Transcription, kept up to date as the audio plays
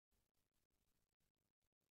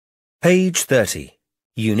Page 30,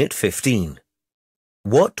 Unit 15.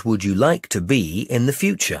 What would you like to be in the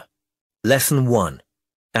future? Lesson 1.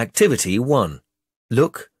 Activity 1.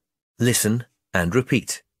 Look, listen and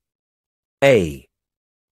repeat. A.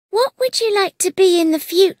 What would you like to be in the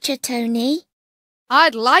future, Tony?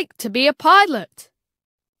 I'd like to be a pilot.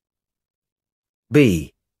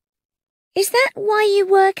 B. Is that why you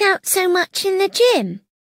work out so much in the gym?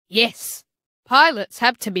 Yes, pilots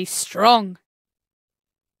have to be strong.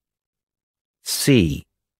 C.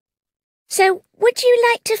 So, would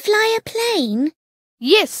you like to fly a plane?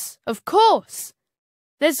 Yes, of course.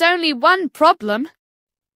 There's only one problem.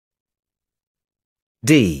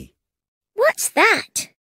 D. What's that?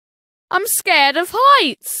 I'm scared of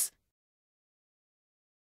heights.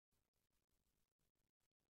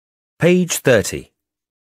 Page 30.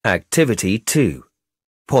 Activity 2.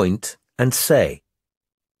 Point and say.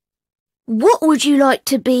 What would you like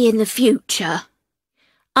to be in the future?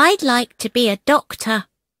 I'd like to be a doctor.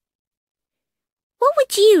 What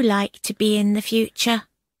would you like to be in the future?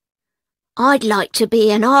 I'd like to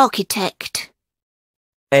be an architect.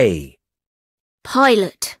 A.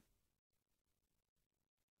 Pilot.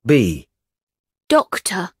 B.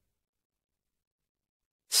 Doctor.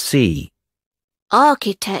 C.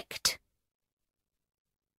 Architect.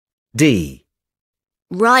 D.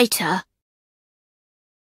 Writer.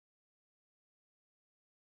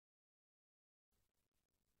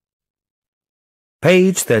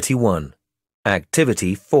 Page 31.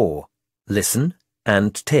 Activity 4. Listen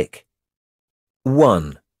and tick.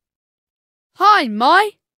 1. Hi,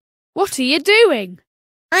 Mai. What are you doing?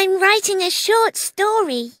 I'm writing a short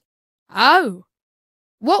story. Oh,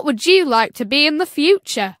 what would you like to be in the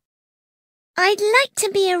future? I'd like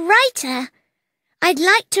to be a writer. I'd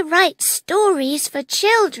like to write stories for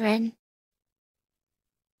children.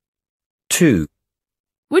 2.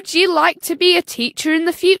 Would you like to be a teacher in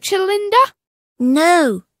the future, Linda?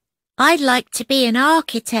 No, I'd like to be an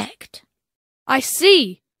architect. I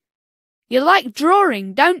see. You like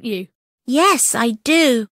drawing, don't you? Yes, I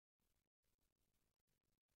do.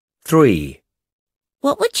 3.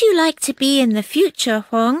 What would you like to be in the future,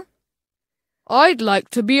 Huang? I'd like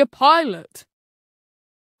to be a pilot.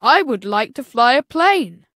 I would like to fly a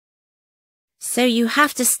plane. So you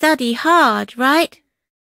have to study hard, right?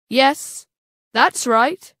 Yes, that's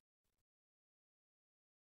right.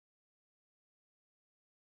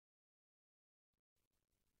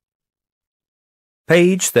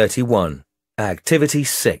 Page 31. Activity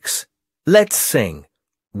 6. Let's sing.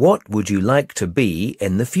 What would you like to be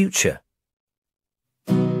in the future?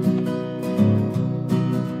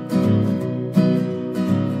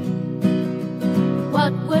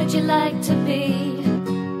 What would you like to be?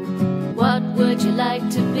 What would you like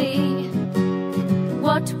to be?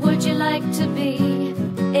 What would you like to be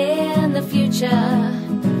in the future?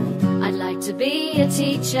 I'd like to be a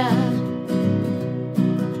teacher.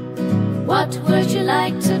 What would you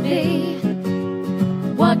like to be?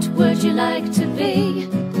 What would you like to be?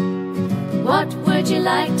 What would you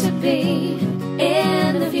like to be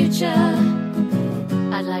in the future?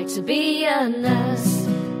 I'd like to be a nurse.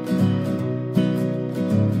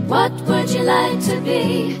 What would you like to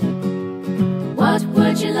be? What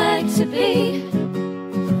would you like to be?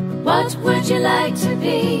 What would you like to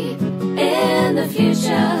be in the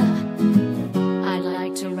future? I'd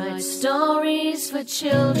like to write stories for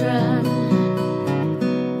children.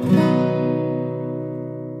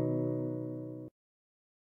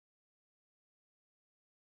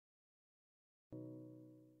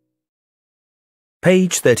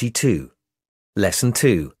 Page 32. Lesson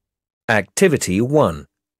 2. Activity 1.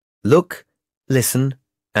 Look, listen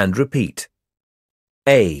and repeat.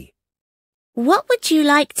 A. What would you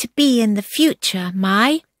like to be in the future,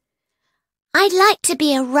 Mai? I'd like to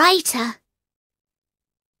be a writer.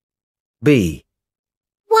 B.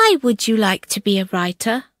 Why would you like to be a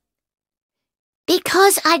writer?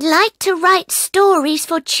 Because I'd like to write stories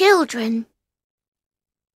for children.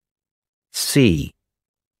 C.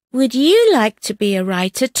 Would you like to be a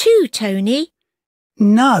writer too, Tony?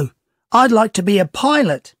 No, I'd like to be a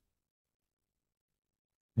pilot.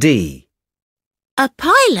 D. A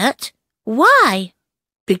pilot? Why?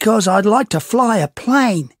 Because I'd like to fly a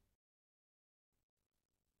plane.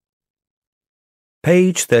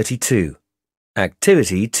 Page 32.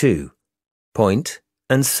 Activity 2. Point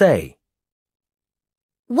and say.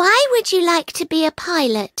 Why would you like to be a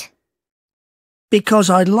pilot? Because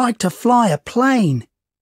I'd like to fly a plane.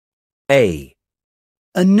 A.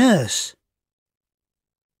 A nurse.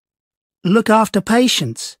 Look after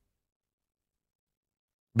patients.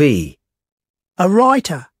 B. A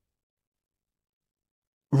writer.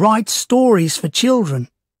 Write stories for children.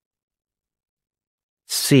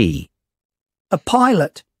 C. A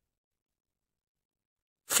pilot.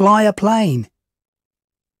 Fly a plane.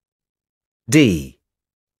 D.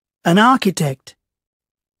 An architect.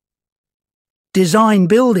 Design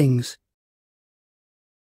buildings.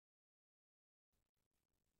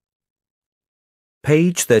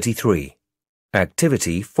 Page 33.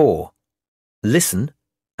 Activity 4. Listen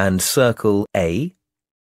and circle A,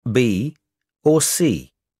 B, or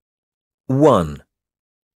C. 1.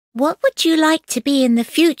 What would you like to be in the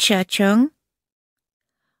future, Chung?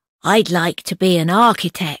 I'd like to be an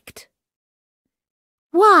architect.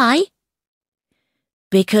 Why?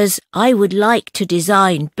 Because I would like to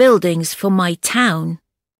design buildings for my town.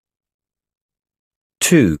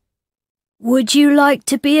 2. Would you like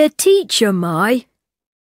to be a teacher, Mai?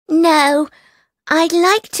 No, I'd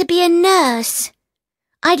like to be a nurse.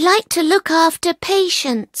 I'd like to look after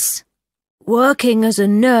patients. Working as a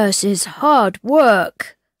nurse is hard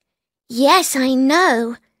work. Yes, I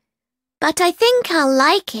know, but I think I'll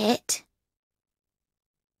like it.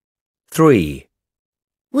 3.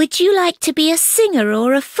 Would you like to be a singer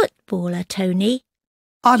or a footballer, Tony?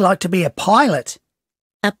 I'd like to be a pilot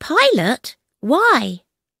A pilot? Why?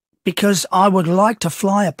 because I would like to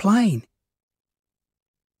fly a plane.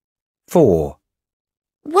 4.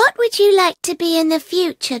 What would you like to be in the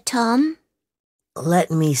future, Tom?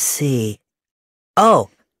 Let me see. Oh,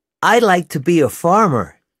 I'd like to be a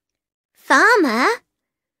farmer. Farmer?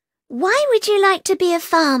 Why would you like to be a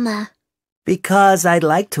farmer? Because I'd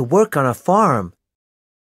like to work on a farm.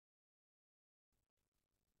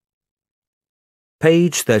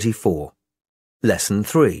 Page 34. Lesson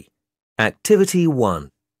 3. Activity 1.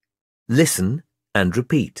 Listen and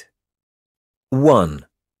repeat. 1.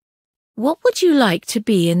 What would you like to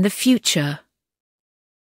be in the future?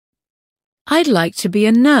 I'd like to be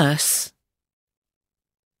a nurse.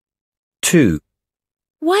 2.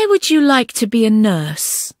 Why would you like to be a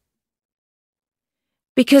nurse?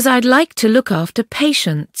 Because I'd like to look after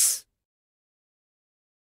patients.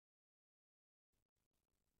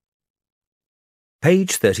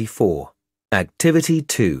 Page 34. Activity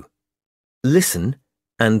 2. Listen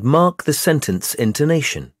and mark the sentence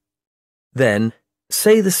intonation. Then,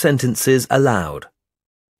 say the sentences aloud.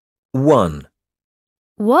 1.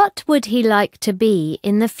 What would he like to be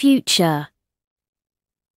in the future?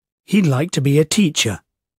 He'd like to be a teacher.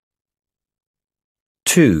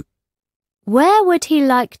 2. Where would he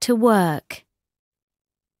like to work?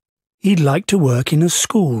 He'd like to work in a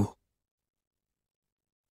school.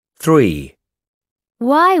 3.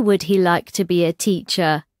 Why would he like to be a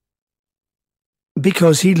teacher?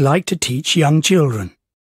 Because he'd like to teach young children.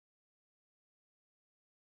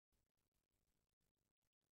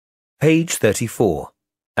 Page 34.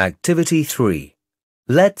 Activity 3.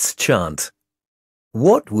 Let's chant.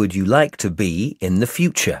 What would you like to be in the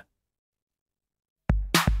future?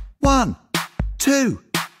 1, 2,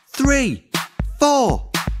 3, 4.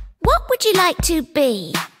 What would you like to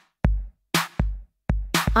be?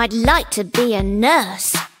 I'd like to be a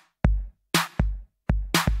nurse.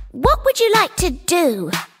 What would you like to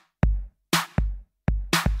do?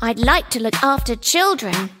 I'd like to look after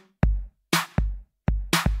children.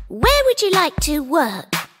 Where would you like to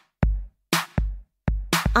work?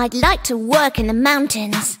 I'd like to work in the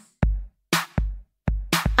mountains.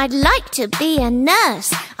 I'd like to be a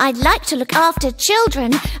nurse. I'd like to look after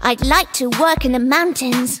children. I'd like to work in the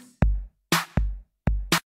mountains.